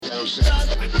And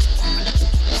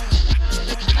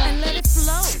let it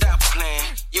flow. Stop playing,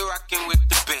 you're rocking with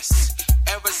the best.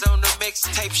 Arizona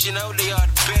mixtapes, you know they are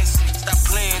the best. Stop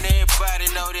playing, everybody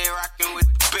know they're rocking with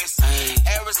the best.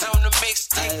 Arizona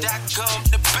mixtape.com,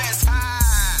 the best.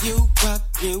 You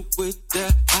rocking with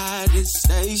the hottest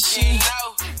station. You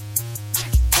know.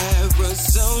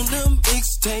 Arizona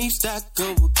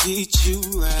mixtapes.com will get you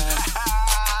right.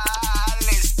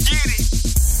 Let's get it.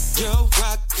 You're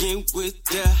rocking with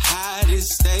the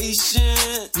hottest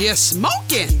station. You're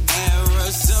smoking.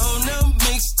 Arizona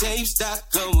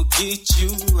mixtapes.com will get you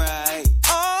right.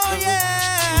 Oh,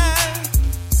 yeah.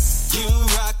 You're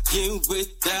rocking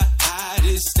with the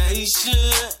hottest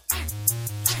station.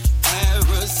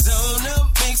 Arizona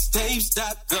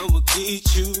mixtapes.com will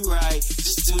get you right.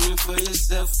 Just tune in for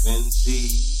yourself and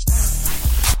see.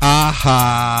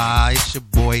 Aha, it's your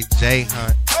boy J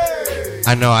Hunt. Hey.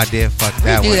 I know I did fuck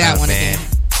that one up, man.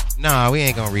 Nah, we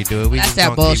ain't gonna redo it. We That's just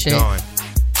gonna bullshit. keep going.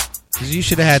 Cause you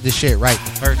should have had the shit right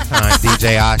the first time,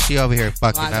 DJ I. She over here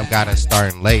fucking up, got us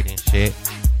starting late and shit.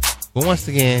 But once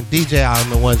again, DJ I on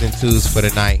the ones and twos for the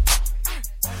night.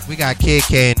 We got Kid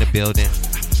K in the building.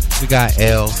 We got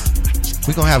Els.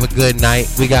 We gonna have a good night.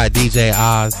 We got DJ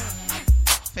Oz.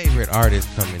 Favorite artist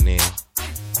coming in.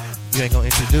 You ain't gonna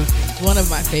introduce me? One of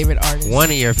my favorite artists. One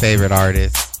of your favorite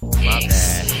artists. My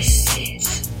bad.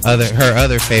 Her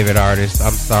other favorite artist.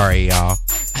 I'm sorry, y'all.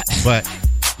 But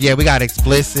yeah, we got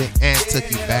Explicit and Took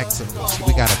You Back. So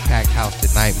we got a packed house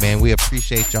tonight, man. We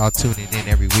appreciate y'all tuning in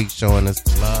every week, showing us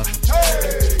the love.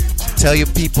 Tell your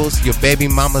peoples, your baby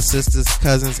mama, sisters,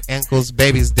 cousins, uncles,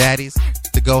 babies, daddies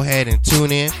to go ahead and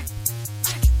tune in.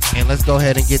 And let's go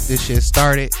ahead and get this shit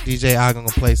started. DJ I gonna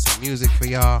play some music for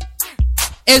y'all.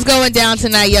 It's going down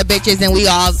tonight, yeah, bitches, and we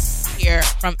all here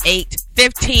from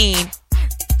 8:15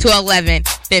 to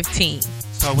 11:15.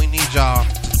 So we need y'all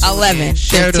to 11,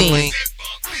 share 15. the link.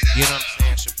 You know what I'm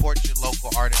saying? Support your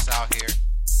local artists out here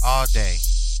all day.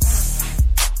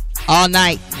 All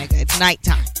night, nigga. It's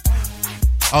nighttime.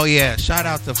 Oh yeah, shout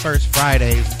out to First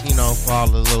Fridays, you know, for all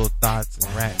the little thoughts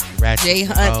and ratchet. J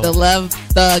Hunt, the love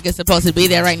thug, is supposed to be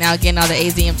there right now getting all the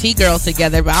AZMT girls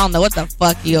together, but I don't know what the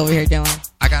fuck you over here doing.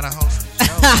 I gotta host the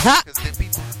show because then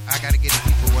people, I gotta get the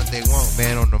people what they want,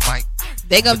 man, on the mic.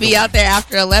 They gonna be out there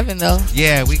after 11 though.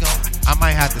 Yeah, I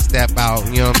might have to step out.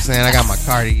 You know what I'm saying? I got my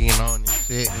cardigan on and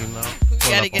shit. You know, we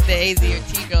gotta get the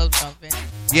AZMT girls bumping.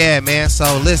 Yeah, man.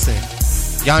 So listen.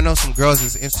 Y'all know some girls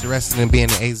is interested in being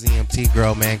an AZMT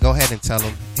girl, man. Go ahead and tell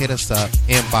them. Hit us up.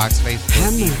 Inbox,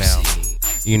 Facebook, email.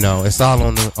 You know, it's all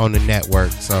on the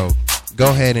network. So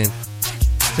go ahead and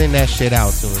send that shit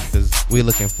out to us because we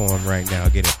looking for them right now.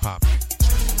 Get it popping.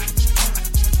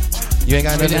 You ain't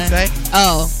got nothing to say?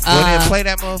 Oh. Well, then play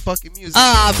that motherfucking music.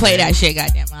 Oh, I'll play that shit,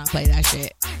 goddamn. I'll play that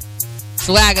shit.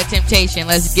 Swagger Temptation.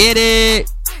 Let's get it.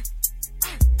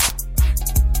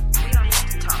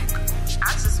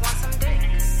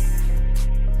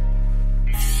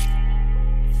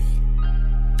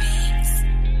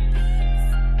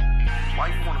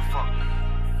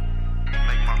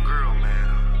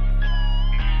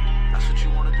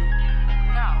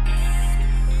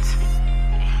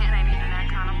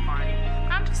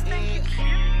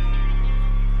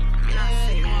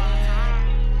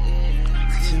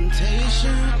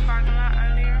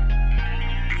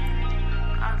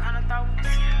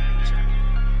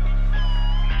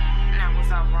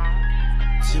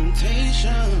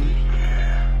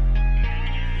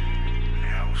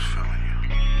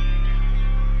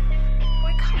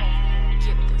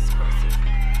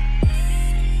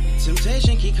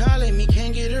 Temptation keep calling me,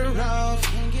 can't get her off,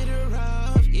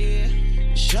 yeah.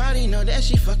 Shawty know that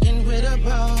she fucking with a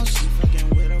boss,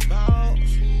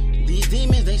 These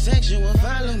demons, they sexual,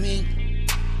 following me.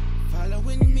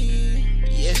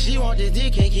 Yeah, she want the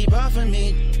dick, can't keep off of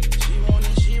me.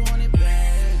 She want it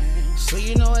bad. So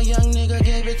you know a young nigga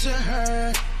gave it to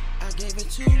her. I gave it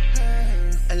to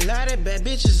her. A lot of bad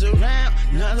bitches around,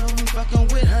 none of them fucking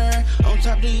with her. On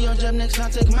top of your job, next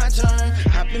time take my turn.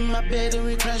 Hop in my bed and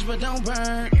we crash but don't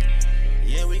burn.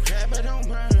 Yeah, we crash but don't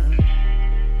burn.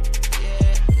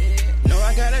 Yeah. No,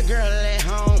 I got a girl at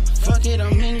home. Fuck it,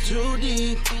 I'm in too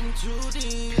deep.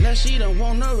 Plus she don't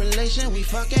want no relation. We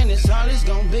fucking, it's all it's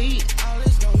gonna be.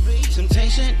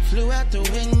 Temptation flew out the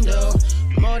window.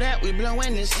 More that we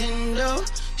blowing this window.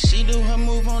 She do her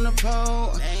move on the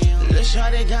pole. Lil'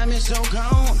 shawty got me so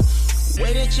gone.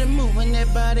 Way that you moving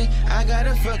that body, I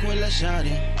gotta fuck with Lil'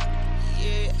 shawty.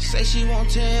 Yeah. Say she won't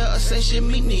tell, or say she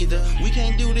me neither. We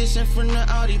can't do this in front of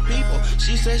all these people.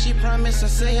 She say she promised, I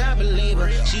say I believe her.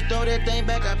 She throw that thing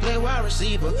back, I play wide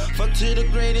receiver. Fuck to the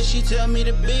greatest, she tell me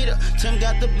to beat her. Tim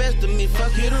got the best of me,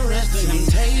 fuck you the rest of me.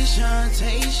 Temptation,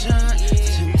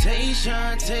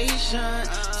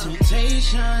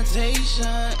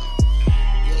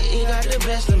 it got the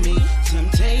best of me.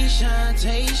 Temptation.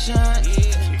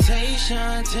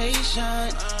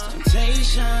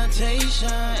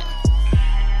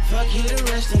 Fuck you the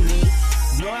rest of me.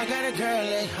 Know I got a girl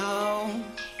at home.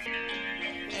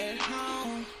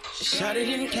 Shawty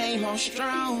didn't came home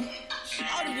strong.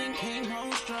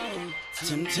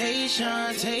 Temptation.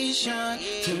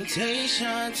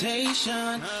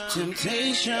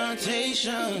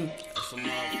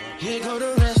 Here go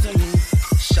the rest of me.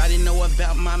 Shawty know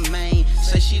about my main.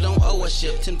 Say she don't owe a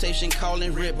shit. Temptation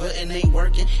calling red button ain't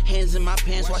working. Hands in my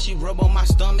pants while she rub on my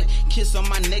stomach. Kiss on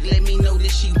my neck, let me know that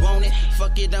she want it.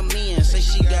 Fuck it, I'm in. Say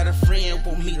she got a friend,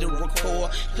 want me to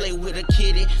record. Play with a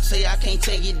kitty. Say I can't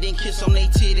take it, then kiss on they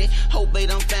titty. Hope they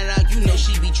don't find out, you know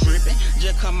she be tripping.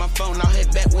 Just call my phone, I'll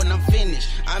head back when I'm finished.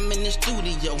 I'm in the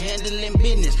studio, handling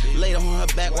business. Laid on her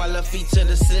back while her feet to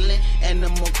the ceiling.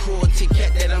 Animal cruelty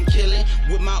cat that I'm killing.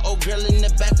 With my old girl in the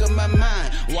back of my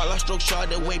mind. While I stroke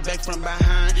Shawty way back from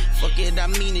behind. Fuck it, I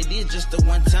mean it is just the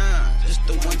one time. Just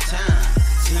the one time.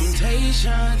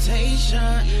 Temptation.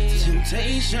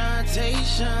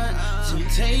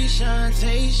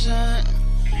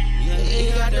 Yeah,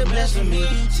 it got the best of me.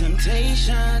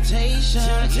 Temptation.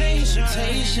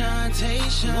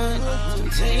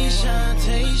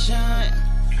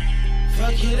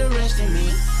 Fuck you the rest of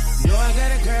me. Know I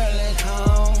got a girl at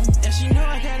home. And she know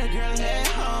I got a girl at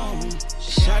home.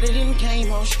 Shawty didn't came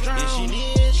home strong. Yes, she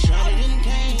did. Shawty didn't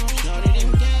came.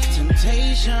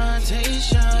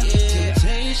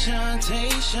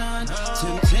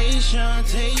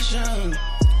 Temptation.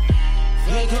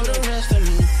 Here go the rest of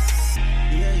me.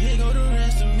 Yeah, here go the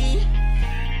rest of me.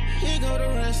 Here go the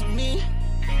rest of me.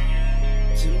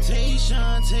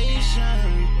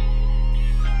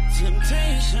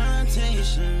 Temptation.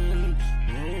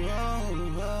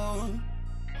 Oh.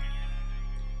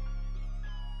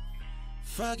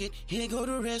 Fuck it, here go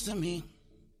the rest of me.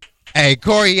 Hey,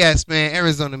 Corey, yes, man.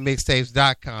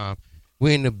 ArizonaMixtapes.com.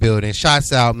 We in the building.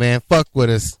 Shots out, man. Fuck with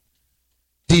us.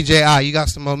 DJ I, you got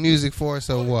some more music for us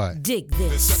or what? Dig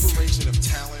this. The separation of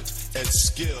talent and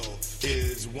skill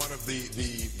is one of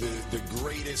the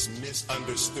greatest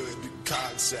misunderstood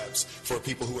concepts for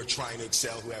people who are trying to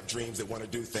excel, who have dreams, that want to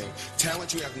do things.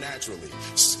 Talent you have naturally.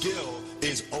 Skill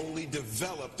is only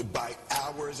developed by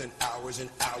hours and hours and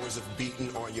hours of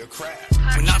beating on your craft.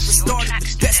 When I first started,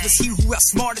 the best was he who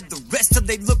outsmarted the rest till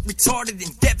they looked retarded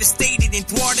and devastated and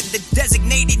thwarted the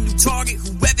designated new target.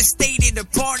 Whoever stated a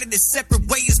part of the separate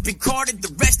way has been carted.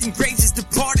 The rest in graves is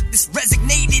departed. This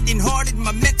resignated and hardened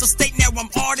my mental state. Now I'm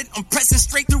ardent. I'm pressing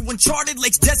straight through uncharted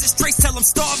lakes, desert straits till I'm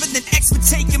starving. Then X would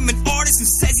take him, an artist who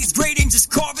says he's great and just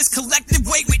carve his collective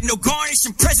weight with no garnish.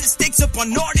 And present stakes up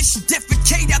on artists who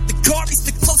defecate out the garbage.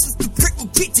 The closest the prick will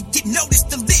get to get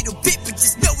noticed a little bit, but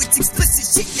just know it's explicit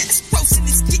shit. Yeah, it's gross and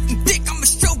it's getting thick. I'm a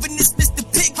chauvinist, Mr.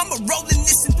 Pig. I'm a rolling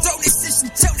this and throw this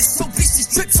and tell this so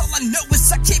vicious trips. All I know is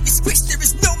I can't be squished. There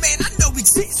is no man I know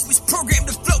exists. Was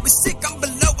programmed to flow is sick. I'm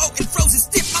below, and frozen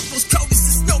stiff. My flow's cold as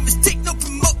a snow mistake. No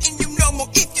promoting you no more.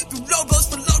 If you do logos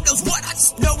for logos, what? I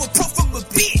just know a pro from a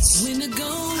bitch. When the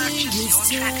going gets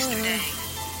tough,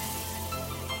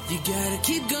 you gotta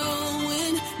keep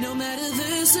going, no matter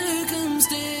the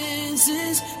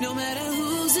circumstances, no matter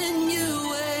who's in your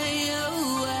way.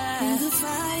 Oh, through the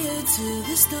fire to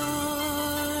the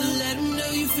storm, let them know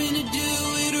you finna do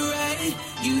it right.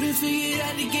 You done figured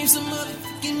out the game so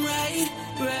motherfucking right.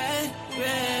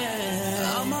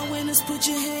 All my winners, put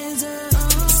your hands up.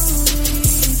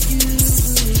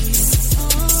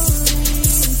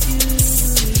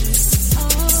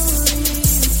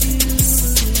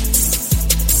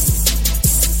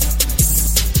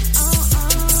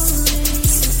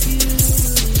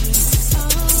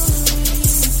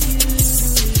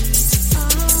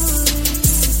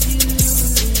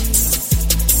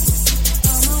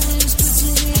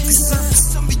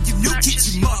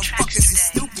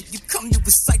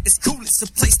 A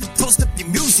place to post up your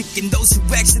music, and those who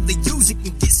actually use it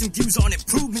can get some views on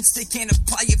improvements they can't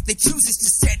apply if they choose. It's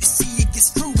just sad to see it get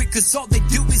screwed with, cause all they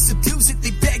do is abuse it.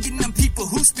 They bagging on people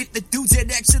who spit, the dudes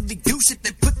that actually do shit,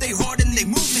 that put their heart in their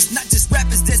movements. Not just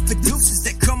rappers, there's producers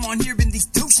that come on here in these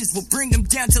douches. We'll bring them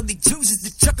down till he chooses to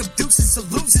chuck up deuces or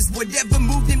loses. Whatever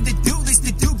moved him to do this,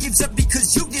 the dude gives up because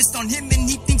you dissed on him and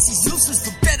he thinks he's useless.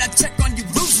 For bet I check on you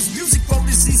losers. Music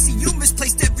voters, easy, you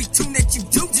misplaced every tune that you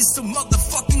do just so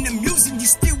motherfucking amusing. You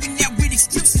spewing out with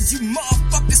excuses.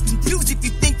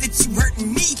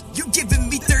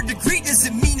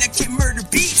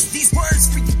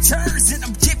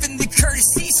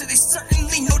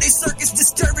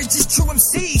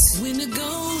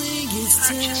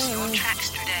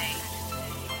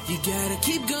 You gotta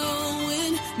keep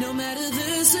going, no matter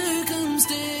the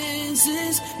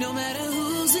circumstances, no matter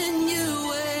who's in your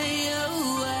way.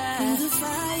 Oh, from the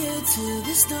fire to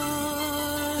the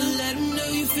storm, let them know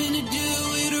you finna do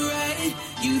it right.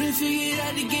 You done figured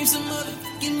out the game some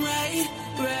motherfucking right.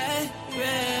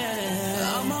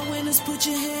 All my winners, put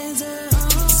your hands up.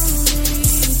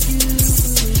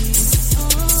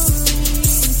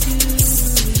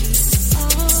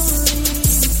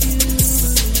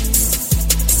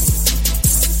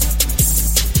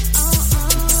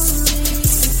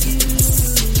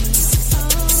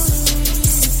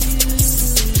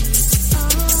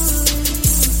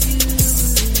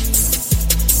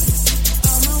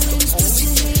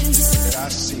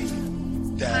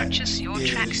 Purchase your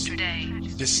tracks today.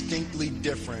 Distinctly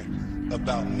different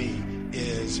about me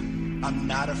is I'm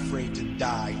not afraid to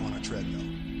die on a treadmill.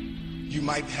 You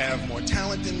might have more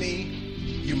talent than me,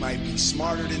 you might be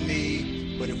smarter than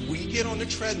me, but if we get on the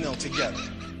treadmill together,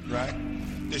 right?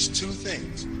 There's two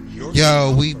things.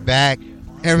 Yo, we back.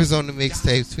 Arizona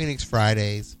Mixtapes, Phoenix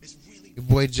Fridays. Your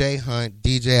boy Jay Hunt,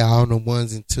 DJ all on the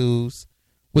ones and twos.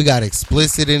 We got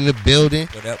Explicit in the building.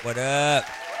 What up, what up?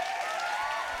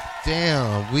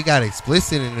 Damn, we got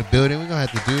Explicit in the building. We're going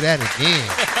to have to do that again.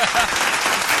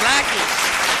 Black it.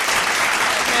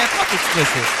 Man, fuck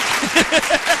Explicit.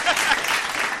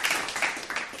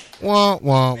 Wah,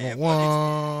 wah, wah,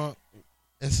 wah.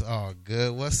 It's all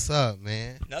good. What's up,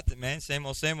 man? Nothing, man. Same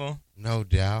old, same old. No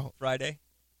doubt. Friday.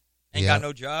 Ain't got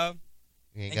no job.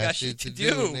 Ain't got shit to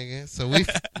do, nigga. So we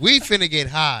finna get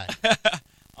high.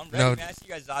 I'm ready, man. I see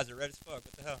you guys' eyes are red as fuck.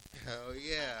 What the hell? Hell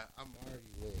yeah. I'm already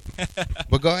lit.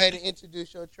 But go ahead and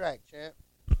introduce your track, champ.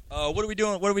 What are we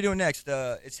doing? What are we doing next?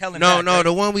 It's Helen. No, Back, no, right?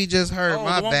 the one we just heard. Oh,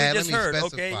 My the one bad. we just Let me heard.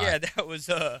 specify. Okay, yeah,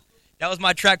 that was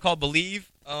my track called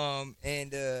Believe. And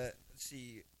let's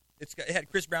see, it had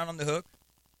Chris Brown on the hook.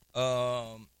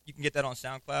 You can get that on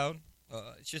SoundCloud.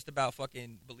 It's just about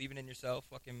fucking believing in yourself.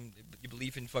 Fucking, you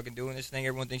believe in fucking doing this thing.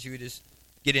 Everyone thinks you could just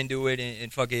get into it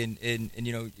and fucking and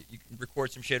you know you can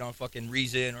record some shit on fucking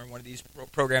Reason or one of these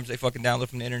programs they fucking download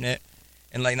from the internet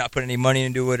and like not put any money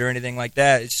into it or anything like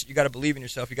that. It's, you got to believe in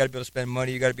yourself. You got to be able to spend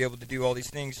money. You got to be able to do all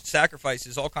these things,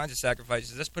 sacrifices, all kinds of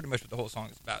sacrifices. That's pretty much what the whole song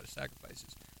is about: is sacrifices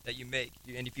that you make.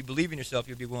 And if you believe in yourself,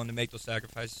 you'll be willing to make those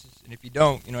sacrifices. And if you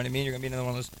don't, you know what I mean, you're gonna be another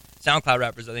one of those SoundCloud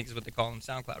rappers. I think is what they call them,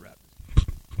 SoundCloud rappers.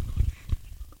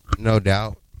 No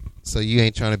doubt. So you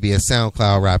ain't trying to be a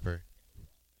SoundCloud rapper.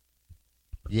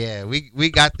 Yeah, we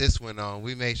got this one on.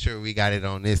 We made sure we got it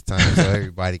on this time so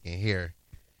everybody can hear.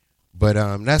 But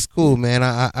that's cool, man.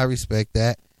 I respect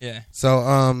that. Yeah.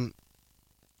 So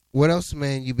what else,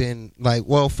 man, you been like?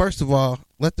 Well, first of all,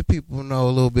 let the people know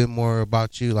a little bit more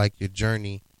about you, like your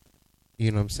journey.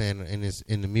 You know what I'm saying,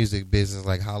 in the music business,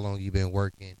 like how long you been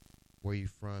working, where you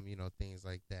from, you know, things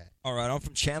like that. All right, I'm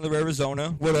from Chandler,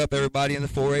 Arizona. What up, everybody in the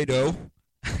 480?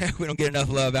 We don't get enough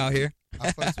love out here.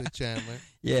 I fucks with Chandler.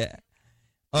 Yeah.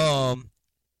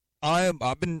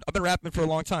 I've been rapping for a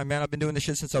long time, man. I've been doing this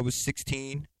shit since I was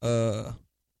 16. Let's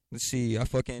see,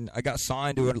 I got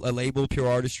signed to a label, Pure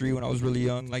Artistry, when I was really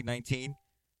young, like 19.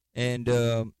 And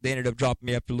they ended up dropping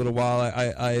me after a little while.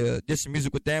 I did some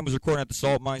music with them, was recording at the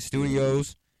Salt Mine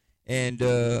Studios. And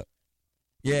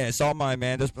yeah, Salt Mine,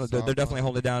 man. They're definitely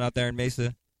holding it down out there in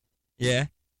Mesa. Yeah,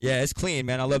 it's clean,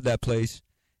 man. I love that place.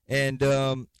 And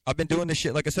I've been doing this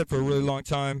shit, like I said, for a really long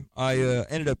time. I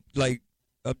ended up, like,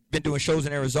 I've been doing shows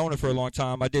in Arizona for a long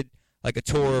time. I did, like, a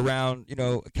tour around, you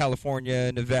know,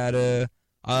 California, Nevada.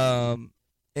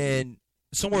 And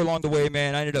somewhere along the way,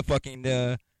 man, I ended up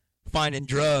fucking finding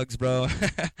drugs, bro.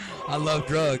 I love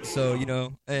drugs, so, you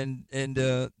know, and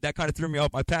that kind of threw me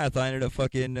off my path. I ended up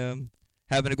fucking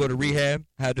having to go to rehab.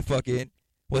 I had to fucking,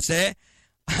 what's that?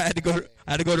 I had to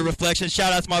go to Reflection.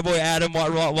 Shout out to my boy Adam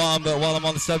while I'm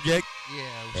on the subject.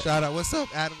 Yeah, shout out. What's up,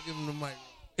 Adam? Give him the mic.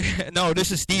 No,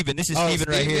 this is Steven. This is Steven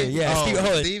right here. Yeah,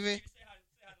 Steven.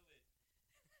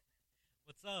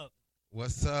 What's up?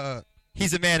 What's up?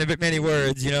 He's a man of many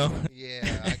words, you know.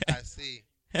 Yeah, I see.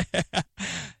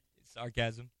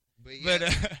 Sarcasm. But yeah,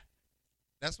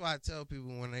 that's why I tell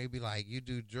people when they be like, "You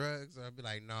do drugs," or I be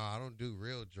like, "No, I don't do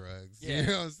real drugs." Yeah. You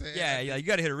know what I'm saying? Yeah, you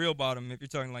got to hit a real bottom if you're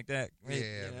talking like that.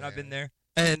 Yeah, and I've been there.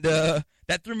 And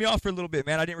that threw me off for a little bit,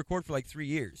 man. I didn't record for like 3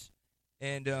 years.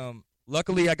 And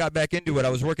luckily, I got back into it. I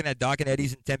was working at Doc and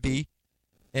Eddie's in Tempe.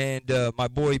 And my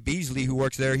boy Beasley, who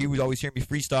works there, he would always hear me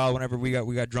freestyle whenever we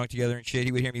got drunk together and shit.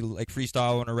 He would hear me like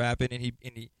freestyle or rapping, and he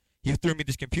threw me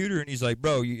this computer, and he's like,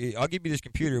 "Bro, I'll give you this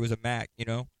computer." It was a Mac, you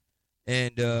know.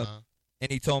 And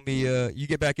and he told me, "You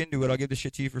get back into it, I'll give this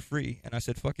shit to you for free." And I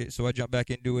said, "Fuck it." So I jumped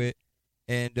back into it,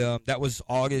 and that was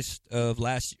August of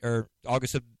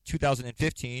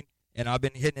 2015. And I've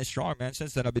been hitting it strong, man.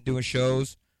 Since then, I've been doing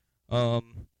shows,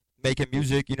 making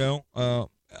music, you know.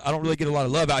 I don't really get a lot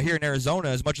of love out here in Arizona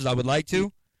as much as I would like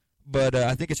to. But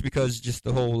I think it's because just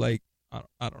the whole, like,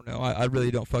 I don't know. I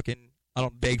really don't I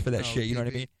don't beg for that shit, you know what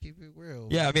I mean? Keep it real.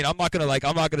 Yeah, I mean, I'm not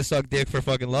gonna suck dick for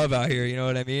fucking love out here, you know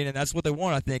what I mean? And that's what they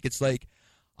want, I think. It's like,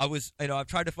 I've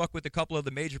tried to fuck with a couple of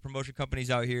the major promotion companies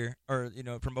out here, or, you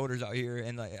know, promoters out here,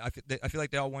 and like, I feel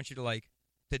like they all want you to, like,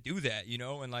 to do that, you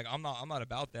know? And like, I'm not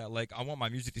about that. Like, I want my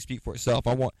music to speak for itself.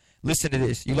 Listen to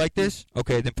this. You like this?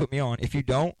 Okay, then put me on. If you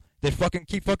don't, then fucking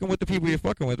keep fucking with the people you're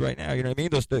fucking with right now, you know what I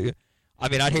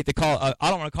mean? I'd hate to call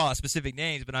I don't want to call out specific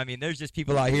names, but I mean, there's just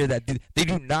people out here that they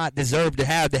do not deserve to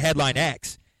have the headline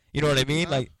acts. You know what I mean?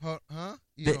 Like,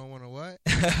 you don't want to what?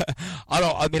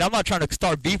 I'm not trying to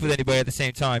start beef with anybody at the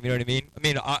same time. You know what I mean? I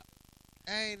mean,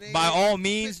 by all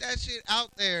means, put that shit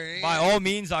out there. By all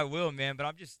means, I will, man. But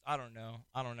I don't know.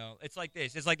 It's like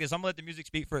this. I'm gonna let the music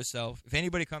speak for itself. If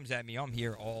anybody comes at me, I'm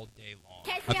here all day long.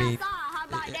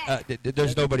 I mean,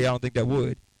 there's nobody I don't think that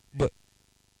would. But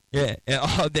yeah,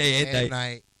 all day and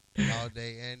night. All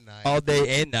day and night. All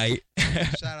day and night.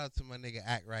 Shout out to my nigga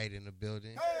Act Right in the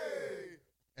building.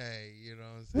 Hey, you know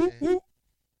what I'm saying?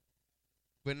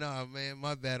 But no, man,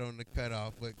 my bad on the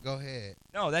cutoff. But go ahead.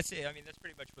 No, that's it. I mean, that's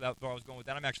pretty much where I was going with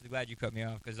that. I'm actually glad you cut me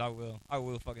off because I will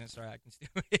fucking start acting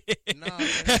stupid. No,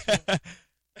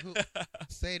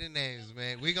 say the names,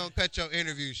 man. We gonna cut your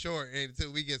interview short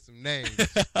until we get some names.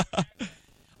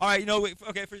 All right, you know,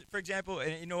 okay. For example,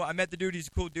 and you know, I met the dude. He's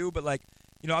a cool dude, but like,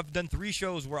 you know, I've done 3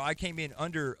 shows where I came in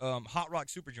under Hot Rock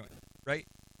Superjoint, right?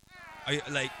 Are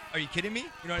you kidding me?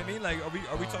 You know what I mean? Like, are we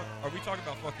talking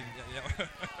about fucking? You know,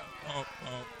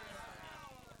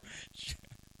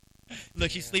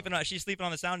 Look, she's sleeping on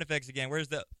the sound effects again. Where's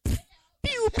the pew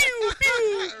pew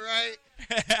pew? Right.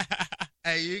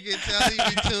 Hey, you can tell you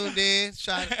tuned in.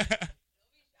 Shot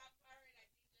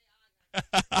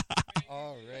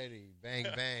already. Bang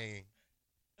bang.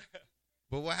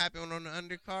 But what happened on the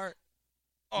undercard?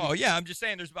 Oh yeah, I'm just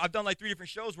saying. I've done like 3 different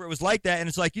shows where it was like that, and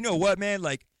it's like, you know what, man?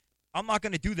 Like, I'm not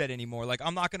gonna do that anymore. Like,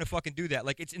 I'm not gonna fucking do that.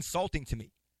 Like, it's insulting to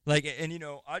me. Like, and you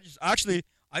know, I just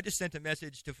sent a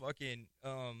message to fucking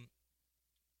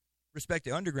Respect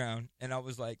the Underground, and I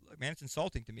was like, look, man, it's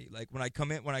insulting to me. Like, when I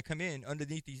come in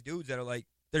underneath these dudes that are like,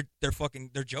 they're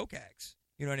joke acts.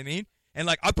 You know what I mean? And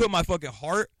like, I put my fucking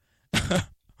heart.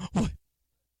 What?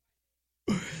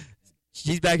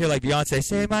 She's back here like Beyonce.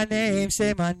 Say my name.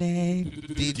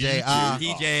 DJ Og.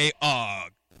 DJ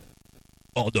Og.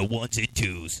 All the 1s and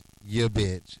 2s. You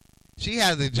bitch. She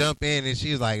had to jump in and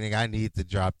she was like, "Nigga, I need to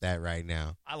drop that right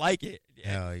now." I like it.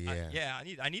 Hell yeah.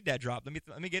 I need that drop. Let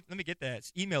me get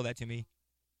that. Email that to me.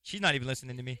 She's not even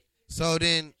listening to me. So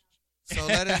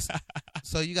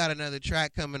you got another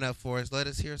track coming up for us. Let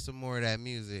us hear some more of that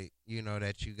music, you know,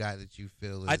 that you got that you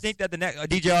feel is. I think that the next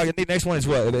DJ Og, I think the next one is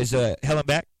what? Is Hell and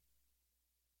Back?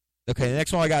 Okay, the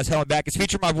next one I got is Hell and Back. It's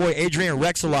featuring my boy Adrian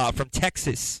Rexalot from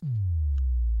Texas.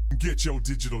 Get your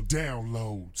digital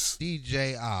downloads.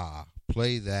 DJ Ah,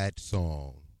 play that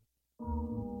song. You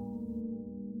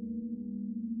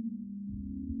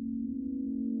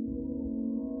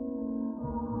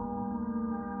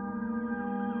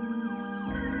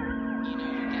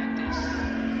know you got this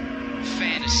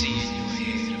fantasy in your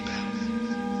head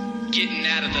about getting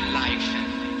out of the life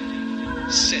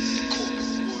and setting the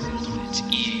corporate world on its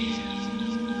ear.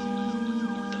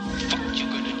 What the fuck you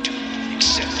gonna do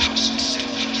except hustle?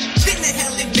 Been to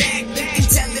hell and back, you can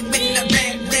tell it when I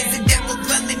rap. There's a devil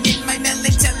dwelling in my melon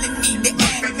telling me to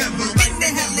act. Been to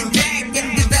hell and back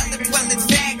and developed well in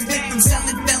fact. Went from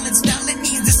selling felons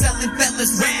felonies to selling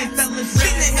fellas rap. Been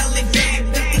to hell and back,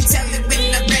 you can tell it when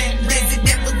I rap. There's a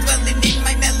devil dwelling in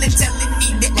my melon telling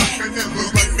me to act.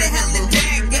 Been to hell and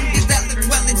back and developed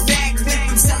well in fact. Went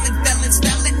from selling felons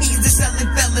felonies to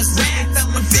selling fellas rap.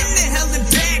 Been to hell and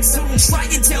back, so don't try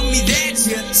and tell me that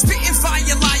you're spitting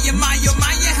fire, liar, Maya,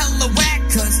 hella whack.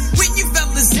 Cause when you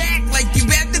fellas act like you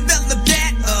have developed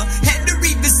that, had to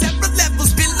read the several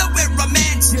levels below where I'm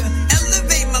at, ya.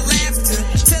 Elevate my laughter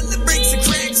till it breaks the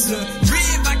cracks,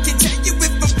 rib, I can tell you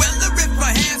if I will or if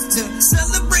I have to.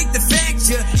 Celebrate the fact,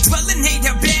 ya. Dwell and hate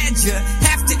how bad ya.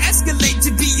 Have to escalate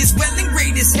to be as well and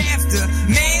great as half the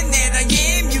man that I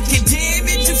am. You can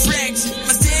damage a fraction.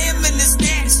 My stamina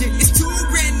snatcher is too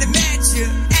grand to match ya.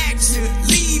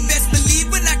 Actually, best believe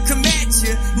when I come at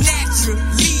ya.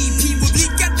 Naturally, people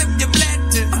leak out of your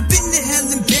bladder. I've been to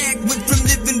hell and back. Went from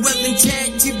living well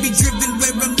intact to be driven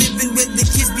where I'm living, where the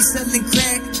kids be selling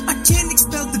crack. I can't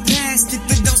expel the past if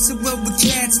it don't so well with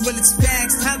cats. Well, it's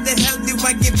facts. How the hell do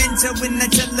I give intel when I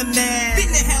tell them that? Been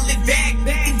to hell and back.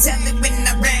 You can tell it when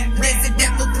I rap. There's a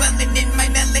devil dwelling in my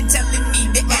melon telling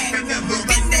me to act.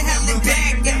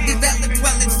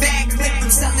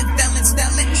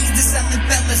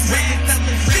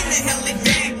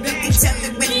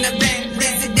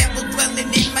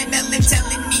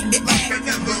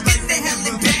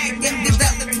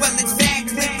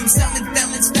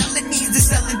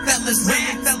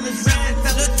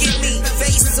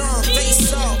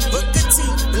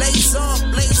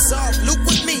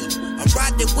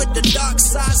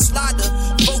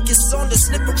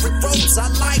 slippery roads, I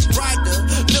like brighter.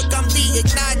 Look, I'm the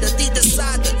igniter, the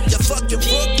decider. Your fucking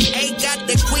rook ain't got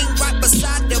the queen right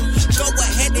beside them. Go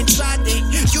ahead and try it.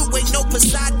 You ain't no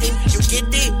Poseidon. You get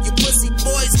it? You pussy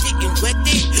boys getting wet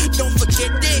it. Don't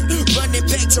forget it. Running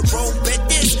back to Rome, bet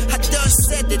this. I done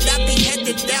said it. I be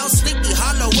headed down Sleepy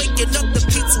Hollow, waking up the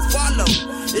peeps who follow.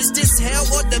 Is this hell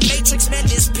or the Matrix? Man,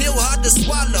 this pill hard to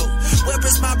swallow. Where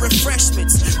is my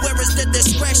refreshments? Where is the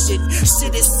discretion?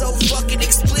 Shit is so fucking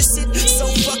explicit,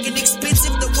 so fucking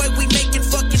expensive. The way we making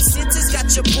fucking sentences.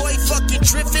 Got your boy fucking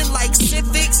drifting like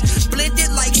Civics,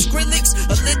 blended like Skrillex.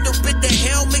 A little bit of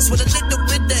hell mixed with a little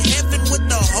bit of heaven, with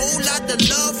a whole lot of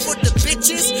love for the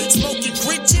bitches. Smoking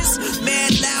grinches,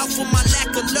 mad loud for my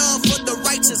lack of love for the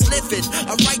righteous living.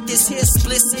 I write this here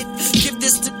explicit, give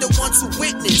this to the ones who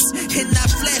witness. In our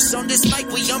flesh, on this mic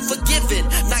we unforgiven,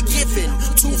 not giving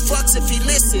two fucks if he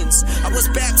listens. I was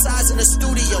baptized in the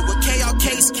studio with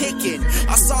KRK's kicking.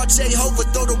 I saw Jehovah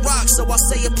throw the rock, so I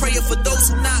say a prayer for those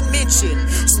who not mentioned.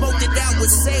 Smoked it out with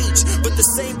sage, but the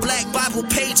same black Bible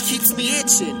page keeps me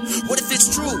itching. What if it's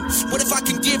true? What if I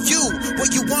can give you what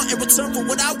you want in return for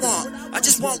what I want? I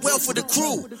just want well for the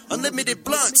crew, unlimited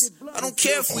blunts. I don't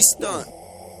care if we stunt.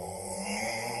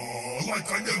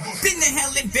 Been to hell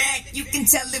and back, you can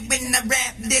tell it when I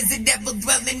rap. There's a devil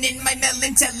dwelling in my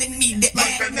melon, telling me to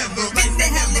act. Been to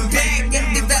hell and back, and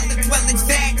developed well in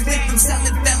fact. Went from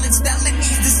selling felons,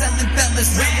 felonies to selling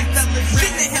fellas, rap.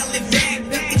 Been to hell and back,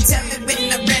 you can tell it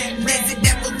when I rap. There's a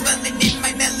devil dwelling in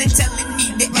my melon, telling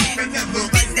me to act.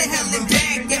 Been to hell and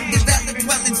back, and developed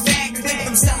well in fact. Went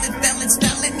from selling felons,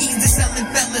 felonies to selling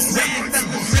fellas, rap.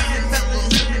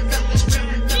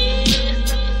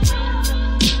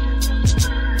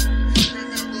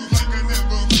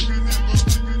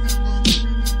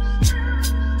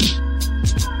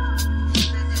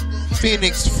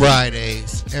 Phoenix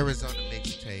Fridays, Arizona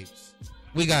mixtapes.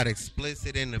 We got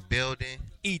Explicit in the building.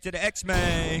 E to the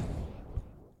X-Man.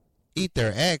 Eat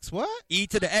their X, what? E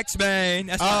to the X-Man.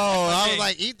 That's my I was thing.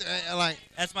 like, like.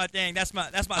 That's my thing. That's my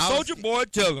soldier boy.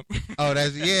 Tell him. Oh,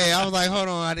 that's yeah. I was like, hold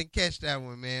on, I didn't catch that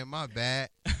one, man. My bad.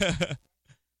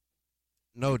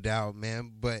 No doubt,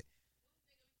 man. But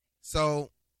so,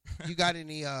 you got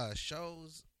any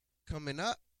shows coming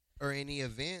up? Or any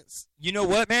events? You know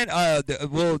what, man?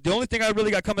 The only thing I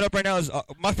really got coming up right now is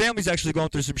my family's actually going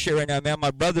through some shit right now, man. My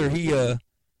brother, he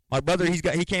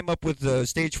came up with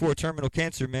stage 4 terminal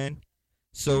cancer, man.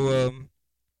 So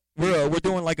we're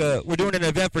doing an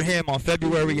event for him on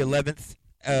February 11th.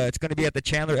 It's going to be at the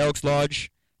Chandler Elks Lodge.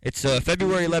 It's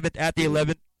February 11th at the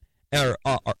 11th or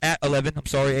at 11. I'm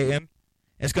sorry, a.m.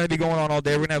 It's going to be going on all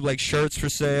day. We're going to have like shirts for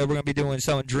sale. We're going to be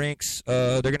selling drinks.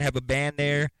 They're going to have a band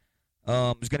there.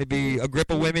 There's going to be a grip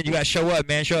of women. You got to show up,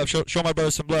 man. Show up. Show my brother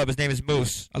some love. His name is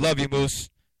Moose. I love you, Moose.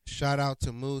 Shout out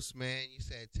to Moose, man. You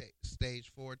said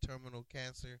stage 4 terminal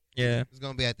cancer. Yeah. It's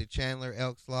going to be at the Chandler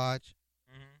Elks Lodge.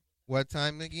 Mm-hmm. What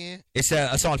time again? It's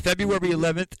on February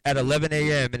 11th at 11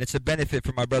 a.m., and it's a benefit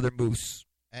for my brother Moose.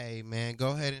 Hey, man,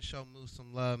 go ahead and show Moose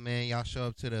some love, man. Y'all show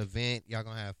up to the event. Y'all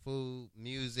going to have food,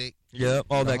 music. Yep,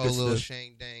 all that good stuff. The whole little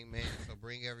shang-dang, man. So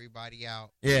bring everybody out.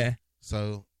 Yeah.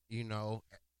 So,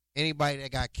 anybody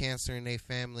that got cancer in their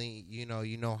family, you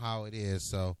know how it is.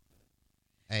 So,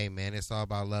 hey, man, it's all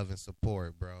about love and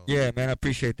support, bro. Yeah, man, I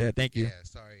appreciate that. Thank you. Yeah,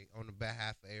 sorry. On the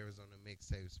behalf of Arizona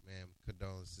Mixtapes, man,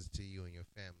 condolences to you and your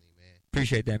family, man.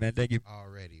 Appreciate that, man. Thank you.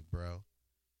 Already, bro.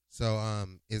 So,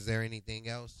 is there anything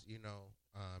else,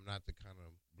 not to kind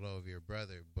of blow over your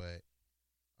brother, but,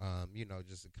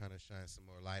 just to kind of shine some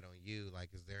more light on you?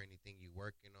 Like, is there anything you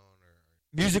working on or?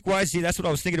 Music-wise, see, that's what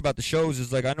I was thinking about the shows.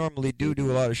 Is like I normally do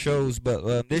a lot of shows,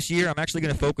 but this year I'm actually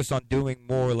going to focus on doing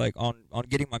more, like on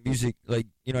getting my music, like,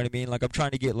 you know what I mean? Like I'm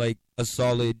trying to get like a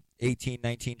solid 18,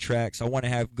 19 tracks. I want to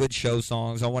have good show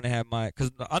songs. I want to have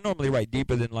because I normally write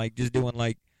deeper than like just doing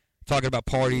like talking about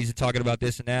parties and talking about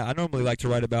this and that. I normally like to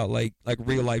write about like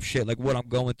real life shit, like what I'm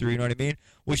going through. You know what I mean?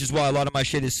 Which is why a lot of my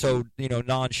shit is so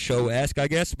non-show-esque, I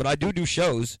guess. But I do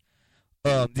shows.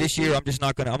 This year I'm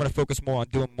gonna focus more on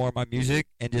doing more of my music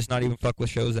and just not even fuck with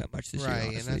shows that much this year.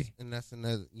 Honestly. and that's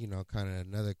another kind of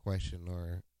another question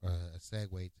or a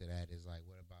segue to that is like,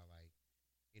 what about like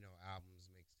albums,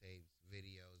 mixtapes,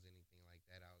 videos, anything like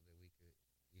that out that we could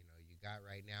you got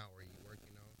right now or you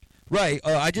working on? Right.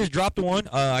 I just dropped one.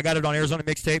 I got it on Arizona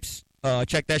Mixtapes.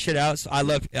 Check that shit out. I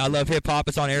love hip hop.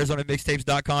 It's on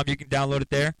ArizonaMixtapes.com. You can download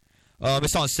it there.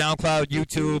 It's on SoundCloud,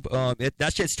 YouTube.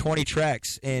 That shit's 20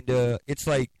 tracks, and it's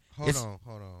like. Hold on.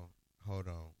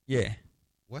 Yeah.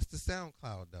 What's the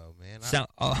SoundCloud though, man?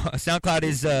 SoundCloud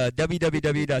is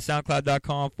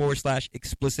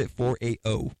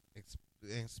www.soundcloud.com/explicit480.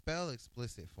 And spell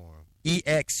explicit for him.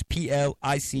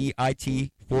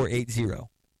 EXPLICIT 480.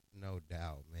 No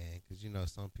doubt, man. Because you know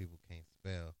some people can't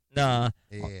spell. Nah.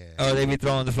 Yeah. Oh, they be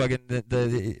throwing the fucking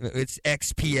it's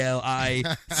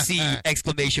XPLIC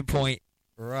exclamation point.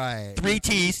 Right. 3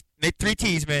 T's,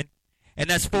 man, and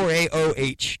that's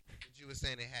 4AOH. But you were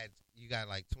saying you got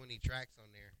like 20 tracks on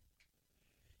there.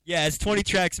 Yeah, it's 20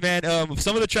 tracks, man.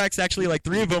 Some of the tracks actually, like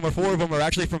 3 of them or 4 of them, are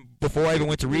actually from before I even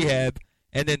went to rehab,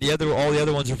 and then all the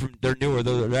other ones are they're newer,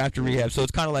 they're after rehab. So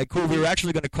it's kind of like cool. We were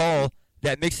actually gonna call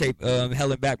that mixtape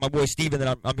Hell and Back. My boy Steven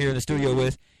that I'm here in the studio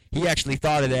with, he actually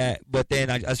thought of that, but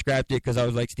then I scrapped it because I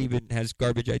was like, Steven has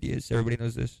garbage ideas. Everybody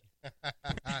knows this.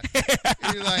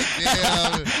 You're like,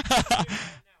 damn.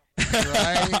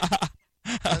 Right?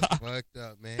 That's fucked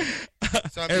up, man.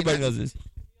 So, Everybody knows this.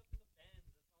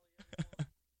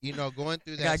 You know, going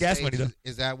through that stage,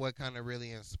 is that what kind of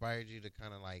really inspired you to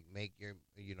kind of like make your,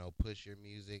 push your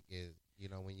music? Is,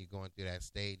 when you're going through that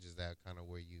stage, is that kind of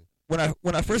where you...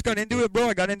 When I first got into it, bro,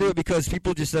 I got into it because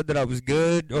people just said that I was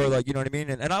good, or like, you know what I mean?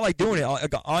 And I like doing it.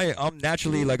 I'm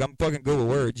naturally, like, I'm fucking good with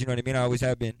words, you know what I mean? I always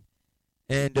have been.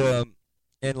 And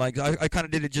like, I kind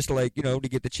of did it just to, like, to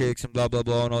get the chicks and blah, blah,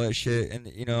 blah and all that shit. And,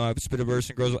 I would spit a verse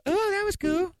and girls were like, oh, that was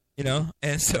cool,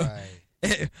 And so,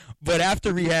 right. But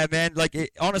after rehab, man, like,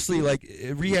 honestly, like,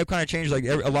 rehab kind of changed, like,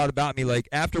 a lot about me. Like,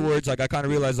 afterwards, like, I kind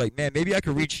of realized, like, man, maybe I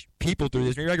could reach people through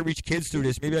this. Maybe I could reach kids through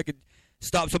this. Maybe I could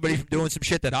stop somebody from doing some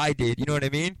shit that I did. You know what I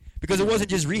mean? Because it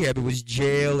wasn't just rehab. It was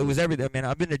jail. It was everything. Man,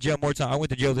 I've been to jail more times. I went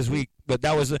to jail this week, but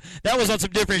that was on some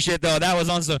different shit though. That was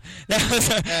on some.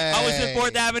 Hey. I was in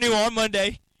 4th Avenue on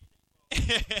Monday.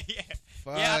 Yeah,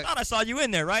 I thought I saw you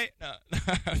in there, right? No.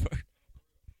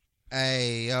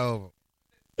 Hey, yo,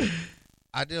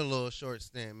 I did a little short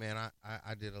stint, man.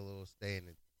 I did a little stay in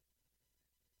it.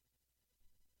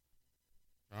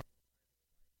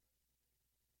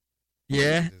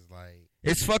 Yeah. It's like,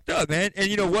 it's fucked up, man. And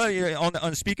you know what?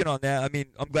 On speaking on that, I mean,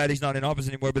 I'm glad he's not in office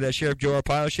anymore. But that Sheriff Joe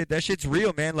Arpaio shit, that shit's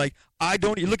real, man. Like,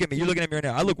 you look at me. You're looking at me right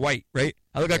now. I look white, right?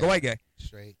 I look like a white guy.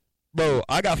 Straight. Bro,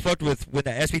 I got fucked with when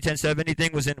the SB 1070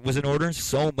 thing was in order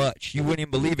so much. You wouldn't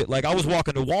even believe it. Like, I was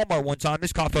walking to Walmart one time.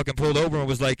 This cop fucking pulled over and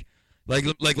was like, let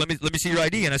me see your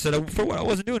ID. And I said, for what? I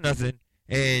wasn't doing nothing.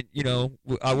 And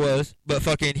I was, but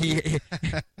fucking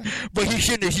but he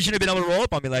shouldn't have been able to roll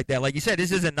up on me like that. Like you said,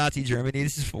 this isn't Nazi Germany.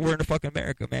 We're in the fucking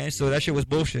America, man. So that shit was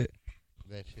bullshit.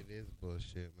 That shit is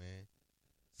bullshit, man.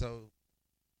 So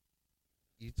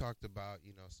you talked about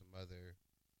some other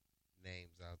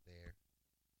names out there,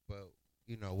 but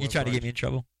you trying to get me in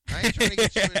trouble? I ain't trying to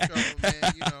get you in trouble, man.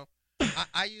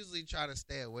 I usually try to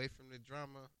stay away from the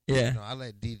drama. Yeah. I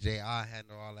let DJ I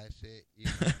handle all that shit.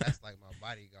 That's like my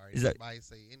bodyguard. If somebody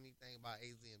say anything about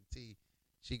AZMT,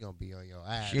 she gonna be on your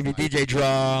ass. She be DJ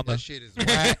drama. That shit is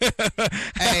whack.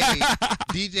 Hey,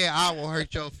 DJ I will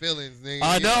hurt your feelings, nigga.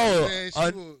 I know.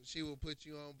 She will put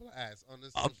you on blast on the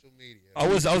social media. I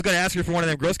was gonna ask her for one of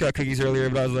them Girl Scout cookies earlier,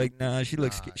 but I was like, nah. She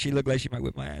looked like she might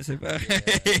whip my ass.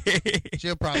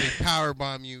 She'll probably power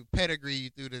bomb you, pedigree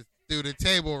you through the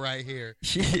table right here.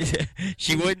 She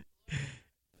wouldn't.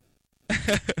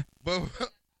 But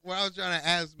what I was trying to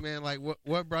ask, man, like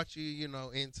what brought you,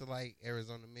 into like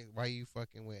Arizona Mix? Why you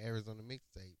fucking with Arizona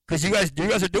Mixtape? Because you guys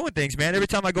are doing things, man. Every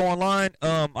time I go online,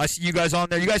 I see you guys on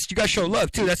there. You guys show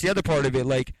love too. That's the other part of it.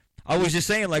 Like I was just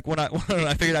saying, like when I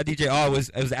figured out DJ R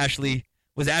was Ashley.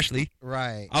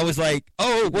 Right. I was like,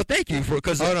 oh well, thank you for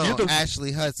because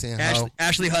Ashley Hudson.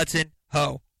 Ashley Hudson.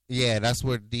 Ho. Yeah, that's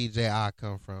where DJ I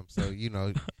come from. So she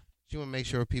want to make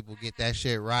sure people get that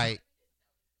shit right.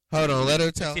 Hold on, let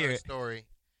her tell her story.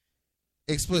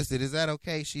 Explicit, is that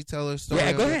okay? She tell her story.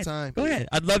 Yeah, go ahead. Time. Go ahead.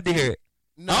 I'd love to hear it.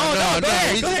 No.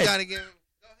 We just gotta give.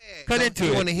 Go ahead. Cut into it.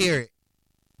 You want to hear it?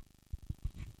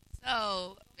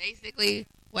 So basically,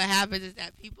 what happens is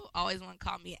that people always want to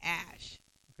call me Ash,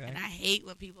 and I hate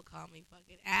when people call me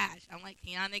fucking Ash. I'm like,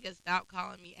 can y'all niggas stop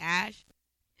calling me Ash?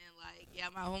 And like, yeah,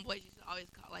 my homeboys used to always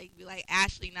be like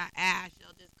Ashley, not Ash.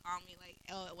 They'll just call me like,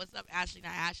 oh, what's up, Ashley,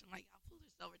 not Ash? I'm like, y'all fools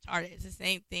are so retarded. It's the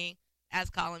same thing as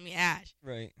calling me Ash.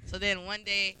 Right. So then one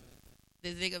day,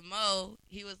 this nigga Mo,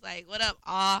 he was like, what up,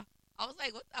 Aw? I was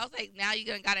like, what? I was like, now you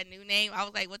got a new name? I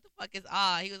was like, what the fuck is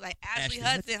Aw? He was like, Ashley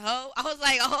Hudson, ho. I was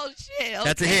like, oh shit. Okay.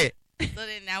 That's a hit. So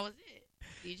then that was it.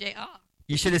 DJ Aw.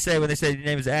 You should have said when they said your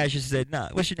name is Ash, you should have said, nah,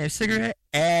 what's your name? Cigarette?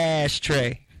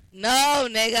 Ashtray. No,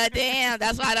 nigga, damn.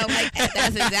 That's why I don't like.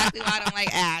 That's exactly why I don't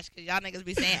like Ash. Cause y'all niggas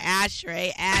be saying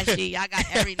Ashtray, Ashy. Y'all got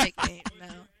every nickname. No.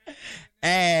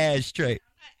 Ashtray.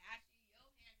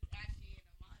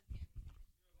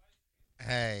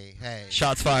 Hey.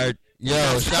 Shots fired.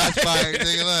 Yo, shots fired,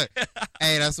 nigga. Look.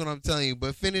 Hey, that's what I'm telling you.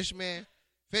 But finish, man.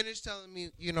 Finish telling me,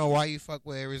 why you fuck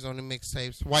with Arizona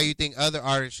mixtapes. Why you think other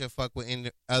artists should fuck with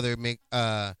with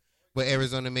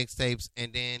Arizona mixtapes,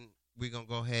 and then we're gonna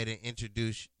go ahead and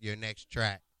introduce your next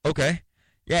track. Okay.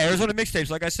 Yeah, Arizona mixtapes.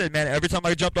 Like I said, man, every time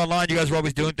I jumped online, you guys were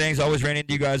always doing things. I always ran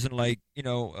into you guys and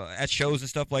at shows and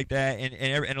stuff like that.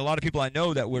 And a lot of people I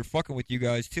know that were fucking with you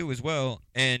guys too as well.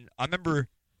 And I remember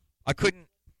I couldn't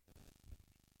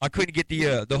get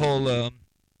the whole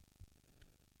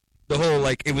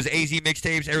it was AZ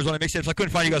mixtapes, Arizona mixtapes. I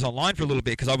couldn't find you guys online for a little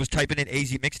bit because I was typing in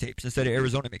AZ mixtapes instead of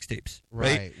Arizona mixtapes.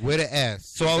 Right. With an S.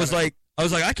 So I was like,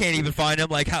 I can't even find them.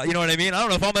 Like, how, you know what I mean? I don't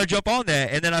know if I'm gonna jump on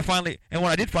that. And then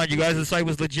when I did find you guys, the site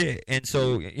was legit. And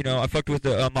so, I fucked with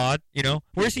the mod.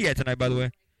 Where's he at tonight, by the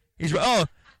way? He's I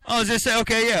was just saying,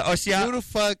 okay, yeah. Oh, see, who the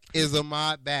fuck is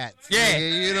Ahmad Bats? Yeah,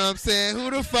 you know what I'm saying. Who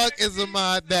the fuck is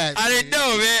Ahmad Bats? I didn't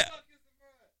know, man.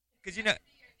 Because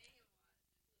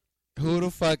who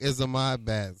the fuck is Ahmad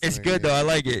Bats? It's good though. I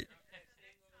like it.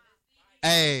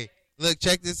 Hey, look,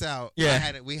 check this out.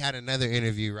 Yeah, we had another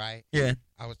interview, right? Yeah.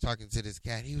 I was talking to this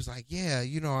cat. He was like, "Yeah,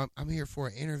 I'm here for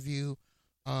an interview.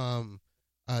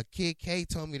 Kid K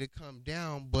told me to come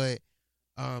down, but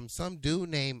some dude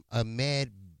named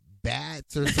Ahmed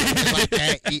Bats or something like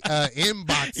that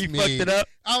inboxed me. He fucked it up.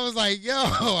 I was like,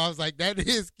 that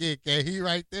is Kid K. He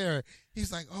right there.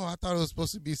 He's like, oh, I thought it was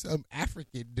supposed to be some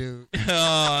African dude.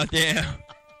 Oh, damn.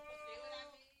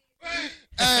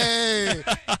 Hey,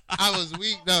 I was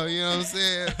weak though. You know what I'm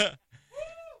saying?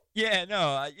 Yeah,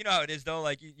 no, you know how it is though.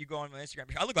 Like you go on my Instagram.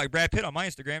 I look like Brad Pitt on my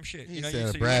Instagram. Shit, He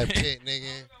said Brad Pitt, nigga.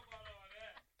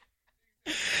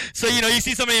 So you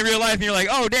see somebody in real life, and you're like,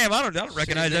 oh damn, I don't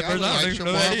recognize that person. I don't even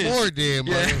know who that is. More damn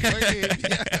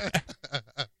motherfucker.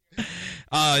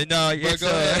 No,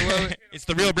 it's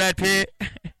the real Brad Pitt.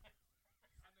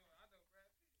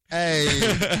 Hey,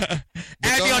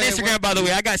 add me on Instagram, by the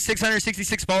way. I got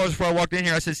 666 followers before I walked in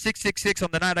here. I said 666 on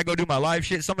the night I go do my live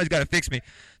shit. Somebody's got to fix me.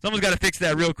 Someone's got to fix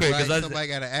that real quick. Right, somebody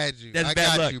got to add you. That's I bad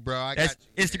got luck. you, bro. That's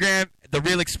Instagram, The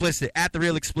Real Explicit, at The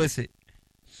Real Explicit.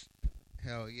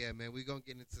 Hell yeah, man. We're going to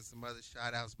get into some other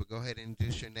shout-outs, but go ahead and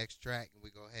introduce your next track, and we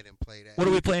go ahead and play that. What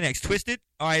do we play next? Twisted?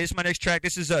 All right, this is my next track.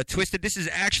 This is Twisted. This is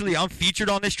actually, I'm featured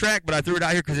on this track, but I threw it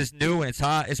out here because it's new and it's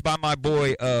hot. It's by my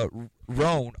boy,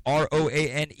 Roane,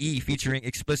 Roane, featuring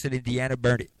Explicit and Deanna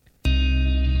Burnett.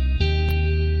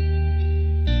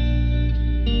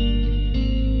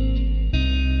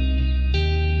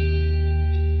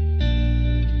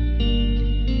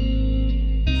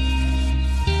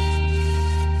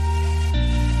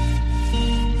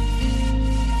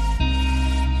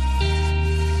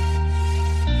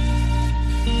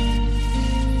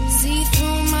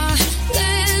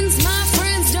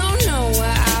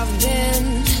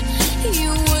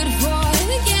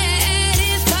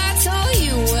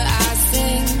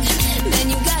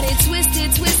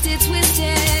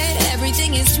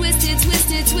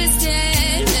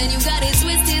 Twisted, man, you got it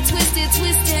twisted.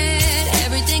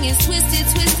 Everything is twisted.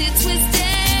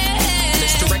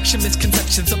 Misdirection,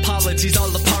 misconceptions, apologies,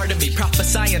 all a part of me.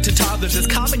 Prophesying to toddlers is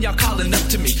common, y'all calling up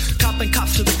to me. Copping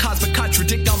cops to the cause, but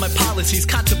contradict all my policies.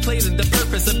 Contemplating the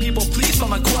purpose of people pleased by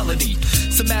my quality.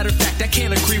 As a matter of fact, I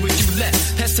can't agree with you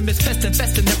less. Pessimist, pest,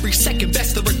 invest in every second,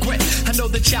 best the regret. I know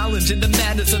the challenge and the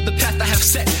madness of the path I have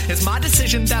set. It's my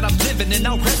decision that I'm living, and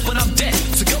I'll rest when I'm dead.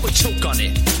 So go and choke on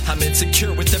it. I'm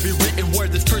insecure with every written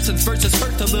word. This person's verse is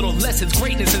hurt a little less. His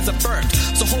greatness is affirmed.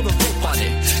 So hold a rope on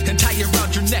it and tie it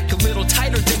around your neck a little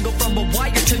tighter. Then go from a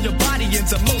wire till your body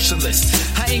ends emotionless.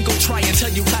 I ain't gonna try and tell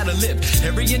you how to live.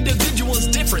 Every individual is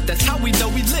different. That's how we know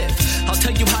we live. I'll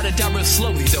tell you how to die real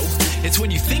slowly though. It's when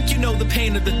you think you know the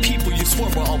pain of the people you swore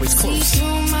were always close. See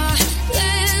through my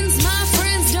lens, my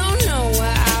friends don't know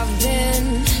where I've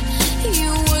been.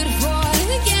 You would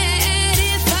forget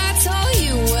if I told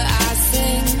you what I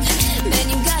sing. Man,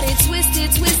 you got it twisted.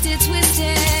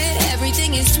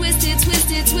 Everything is twisted.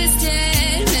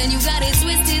 Man, you got it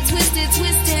twisted.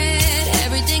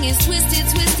 Everything is twisted.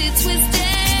 You got it twisted.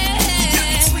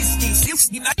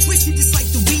 You're not twisted, it's like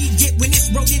the weed get when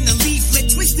it's wrote in the leaflet.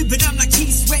 Twisted, but I'm like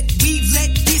cheese sweat. We've let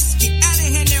this get out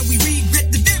of hand, now we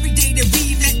regret the very day that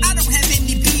we met. I don't have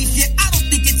any beef yet. I don't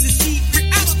think it's a secret.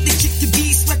 I don't think it could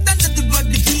be swept under the rug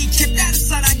to be kept. Out of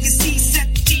sight, I can see set.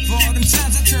 For all them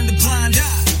times I turned a blind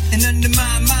eye and under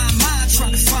my mind,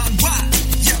 trying to find why.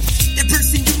 Yo, that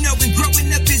person you know and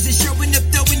growing up isn't showing up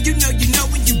though, and you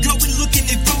know when you go and looking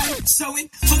and going,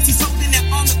 sewing. Folks, he's holding that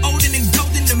on the old and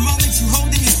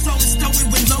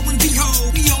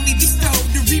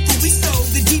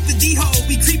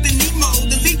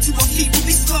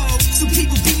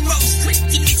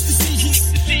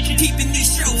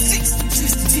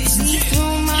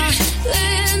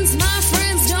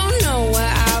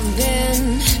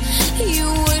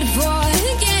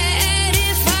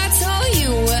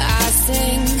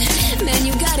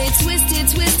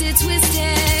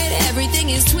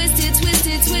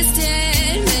twisted,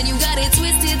 twisted. Man, you got it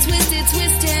twisted, twisted,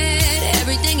 twisted.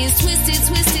 Everything is twisted,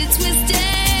 twisted, twisted.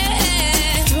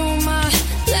 Through my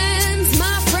lens,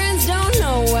 my friends don't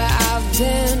know where I've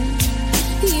been.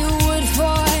 You would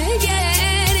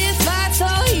forget if I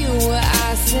told you what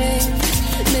I sing.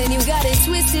 Man, you got it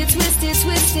twisted, twisted,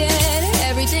 twisted.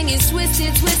 Everything is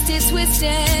twisted, twisted,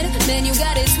 twisted. Man, you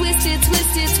got it twisted,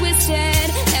 twisted,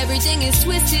 twisted. Everything is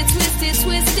twisted, twisted,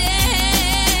 twisted.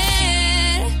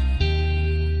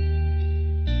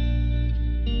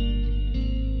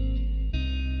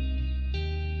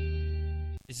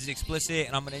 This is Explicit,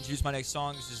 and I'm going to introduce my next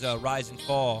song. This is Rise and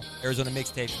Fall,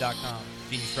 ArizonaMixtapes.com,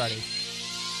 Genius Fridays.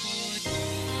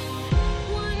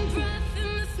 One breath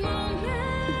in this moment.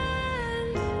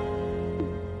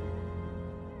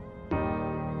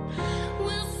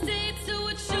 We'll stay till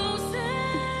we're chosen.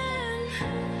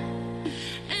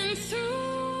 And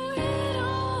through it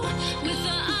all, with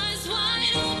our eyes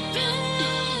wide open,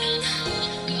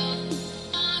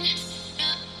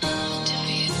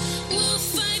 we'll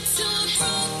fight till we're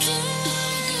broken.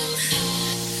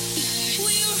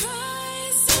 We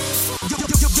rise and fall. Yo,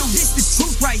 this the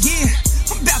truth right here.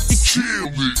 I'm about to kill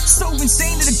it. So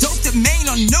insane that a dope that main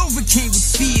on Novocaine would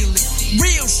feel it.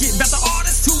 Real shit about the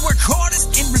artists who work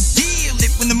hardest and reveal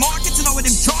it. When the markets and all of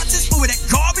them charts is full of that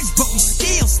garbage, but we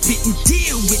still spit and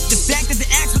deal with the fact that the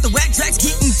acts with the whack tracks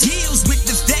getting deals with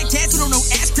the fat cats who don't know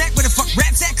ass crack where the fuck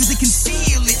raps at, cause they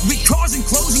conceal it. With cars and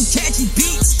clothes and catchy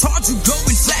beats, hard to go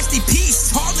and flash they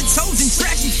piece. Harlots, hoes and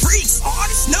trashy freaks.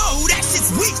 Artists know that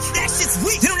shit's weak, that shit's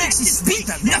weak. They don't actually speak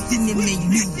nothing in their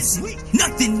music.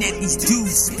 Nothing that these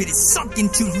dudes spit is something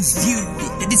to who's viewed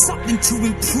it. That is something to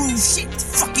improve shit.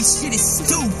 Fucking shit is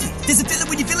stupid. There's a feeling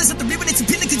when you feeling something real when it's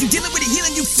appealing, cause you're dealing with it,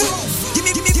 healing you fool. Give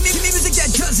me music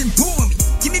that doesn't bore me.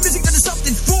 Give me music that is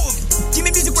something for me. Give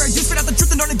me music where I do spit out the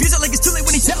truth and don't abuse it like it's too late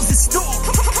when he tells the story.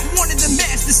 One of the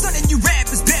masters, stunning you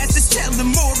rappers, bastards, tell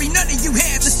them more. None of you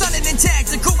have the stunning and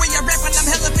tactical way I rap when I'm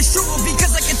hella for sure.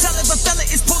 Because I can tell if a fella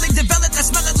is fully developed, I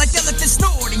smell it like elephant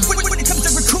snorting. When it comes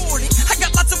to recording, I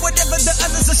got lots of whatever the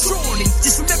others are shorting.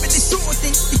 Just remember this short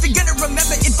thing. If you're gonna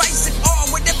remember advice and all,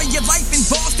 whatever your life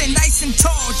involves, stay nice and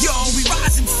tall. Yo, we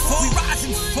rise and fall, we rise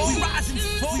and fall, we rise and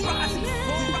fall, we rise and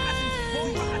fall, we rise and fall,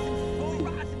 we rise and fall, we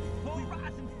rise and fall, we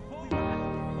rise and fall, we rise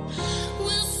and fall.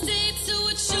 We'll stay till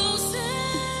we're chosen.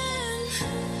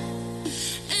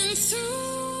 And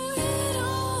through it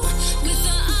all, with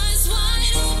our eyes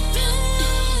wide open,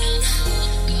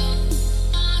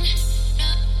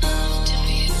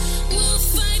 we'll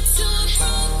fight till we're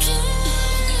broken.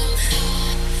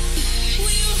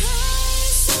 We'll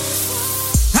rise and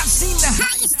fall. I've seen the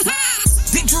highest highs,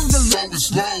 been through the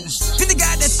lowest lows. Been the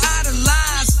guy that's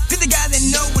idolized, been the guy that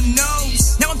no one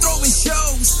knows. Now I'm throwing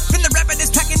shows, been the rapper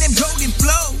that's packing them golden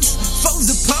flows.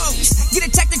 Foes oppose, get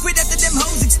attacked and quit after them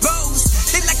hoes exposed.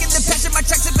 They lacking the passion, my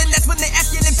tracks have been that's when they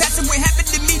asking and passing. What happened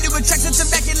to me to attract such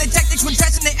immaculate tactics when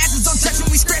trashing their asses on tracks when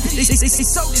we scrapping. They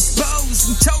so disposed,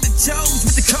 from toe to toes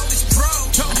with the coldest pro.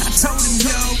 I told him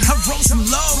yo, I roll some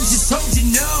lows, just told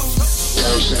you no.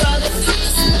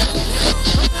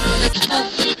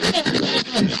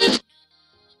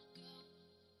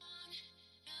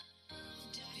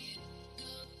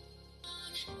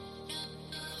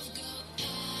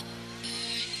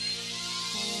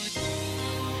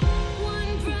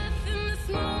 One breath in this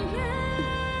moment.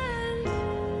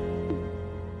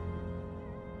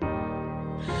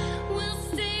 We'll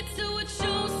stay till we're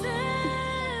chosen.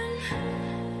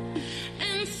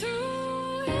 And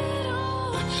through it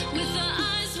all, with our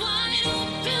eyes wide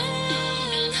open,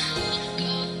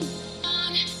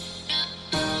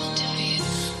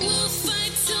 we'll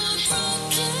fight till we're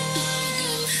broken.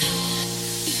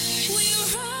 We'll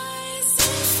rise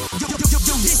and fall. Yo,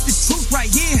 this the truth right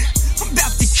here. I'm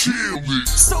about to kill it.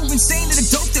 So insane that a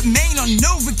dope that main on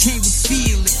Novocaine would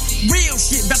feel it. Real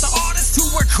shit about the artists who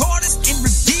work hardest and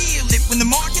reveal it. When the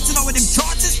markets and all of them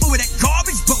charts is full of that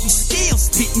garbage, but we still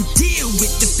spit and deal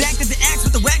with the fact that the acts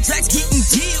with the whack tracks getting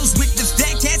deals with the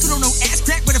fat cats who don't know ass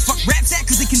crack where the fuck raps at,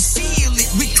 cause they conceal it.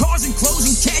 With cars and clothes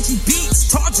and catchy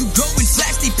beats, hard to go and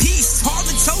flash they piece.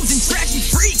 Harlots, hoes and trashy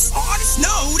freaks. Artists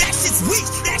know that shit's weak,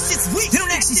 that shit's weak. They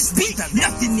don't actually speak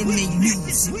nothing in their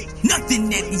music. Nothing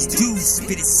that these dudes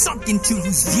spit is something to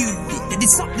who's viewed it. That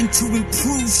is something to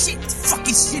improve shit.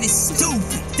 Fucking shit is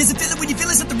stupid. There's a feeling when you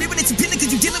feeling something real when it's appealing, cause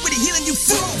you're dealing with it, healing you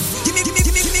fool. Give me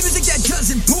music that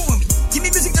doesn't bore me. Give me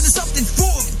music that is something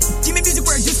for me. Give me music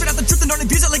where I do spit out the truth and don't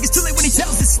abuse it like it's too late when he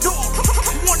tells the story.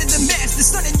 One of the masters,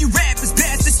 stunning you rappers,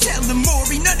 bastards, tell them more.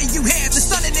 None of you have the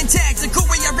stunning and tactical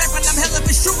way I rap when I'm hella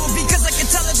for sure. Because I can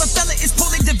tell if a fella is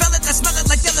fully developed, I smell it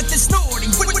like elephant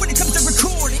snorting. When it comes to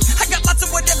recording, I got lots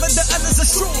of whatever the others are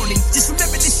shorting. Just remember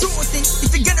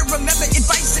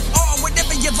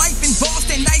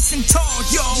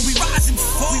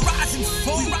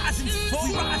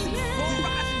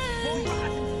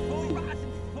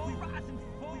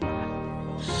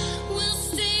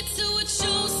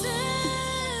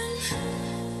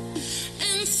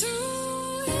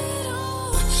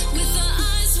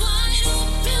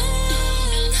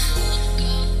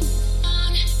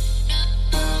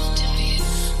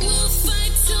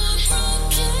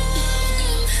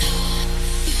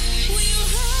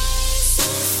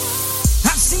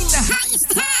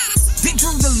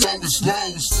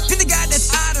exposed. Been the guy that's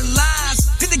idolized,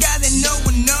 been the guy that no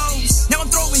one knows. Now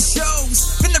I'm throwing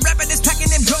shows, been the rapper that's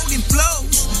packing them golden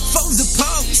flows. Foes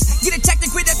oppose, get attacked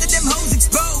and quit after them hoes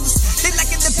exposed. They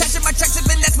lacking the passion, my tracks have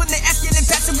been that's when they asking and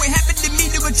passing. What happened to me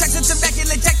to attract some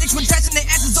immaculate tactics when trashing their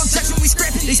asses on tracks when we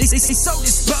scrapping. They so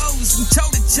disposed, we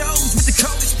toe to toes with the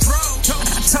coldest pro.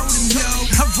 I told him yo,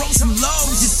 I roll some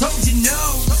lows, just told you no.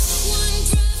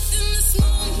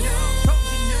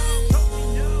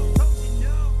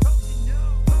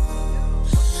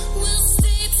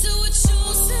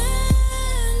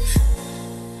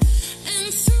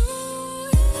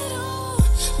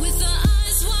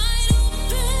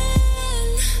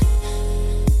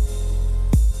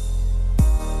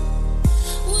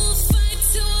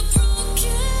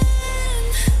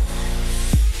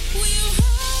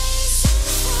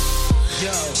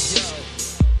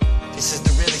 This is the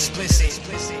real explicit.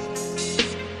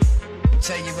 I'll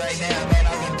tell you right now, man,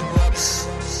 I've been through ups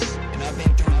and I've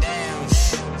been through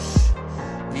downs.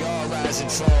 We all rise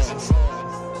and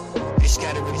fall. Just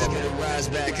gotta remember to rise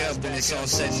back up when it's all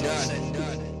said and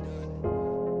done.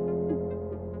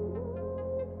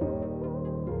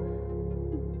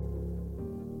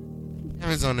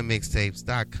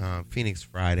 ArizonaMixtapes.com, Phoenix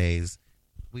Fridays.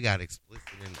 We got Explicit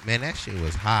in. Man, that shit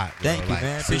was hot. Bro. Thank you, like,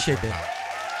 man. Appreciate that. Hot.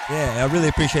 Yeah, I really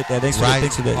appreciate that. Thanks for Right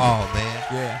the man.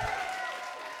 Yeah.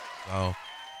 So,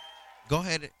 go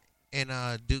ahead and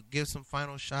give some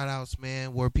final shout outs,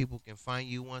 man, where people can find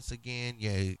you once again.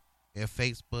 Yeah,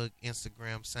 Facebook,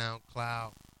 Instagram,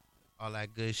 SoundCloud, all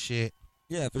that good shit.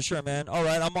 Yeah, for sure, man. All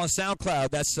right, I'm on SoundCloud.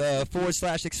 That's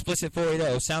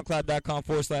 /explicit480.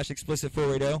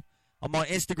 SoundCloud.com/explicit480. I'm on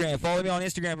Instagram. Follow me on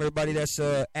Instagram, everybody. That's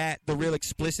at The Real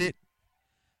Explicit.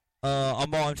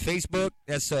 I'm on Facebook.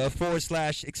 That's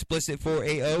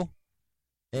 /explicit480.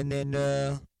 And then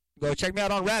go check me out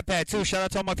on RapPad, too. Shout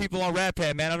out to all my people on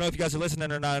RapPad, man. I don't know if you guys are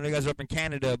listening or not. I know you guys are up in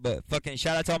Canada, but fucking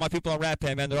shout out to all my people on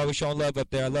RapPad, man. They're always showing love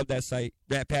up there. I love that site,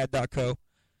 rappad.co.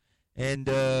 And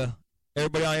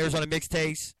everybody on Arizona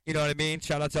Mixtapes, you know what I mean?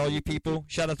 Shout out to all you people.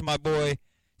 Shout out to my boy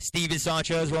Steven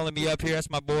Sanchez rolling me up here.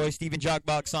 That's my boy, Steven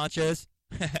Jockbox Sanchez.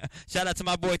 Shout out to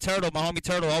my boy Turtle, my homie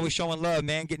Turtle, always showing love,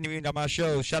 man, getting me into my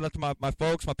shows. Shout out to my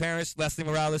folks, my parents, Leslie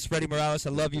Morales, Freddie Morales,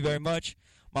 I love you very much.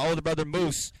 My older brother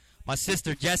Moose, my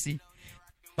sister Jessie,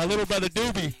 my little brother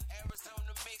Doobie.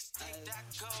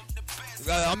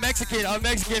 I'm Mexican,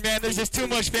 man. There's just too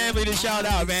much family to shout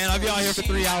out, man. I'll be on here for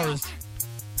 3 hours.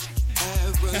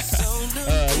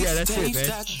 Yeah, that's it,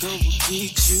 man.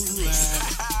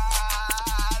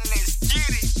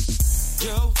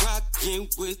 You're rocking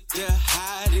with the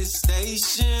hottest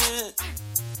station.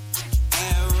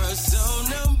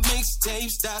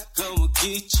 ArizonaMixtapes.com will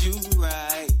get you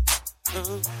right.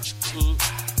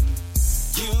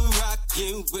 You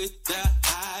rocking with the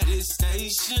hottest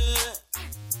station.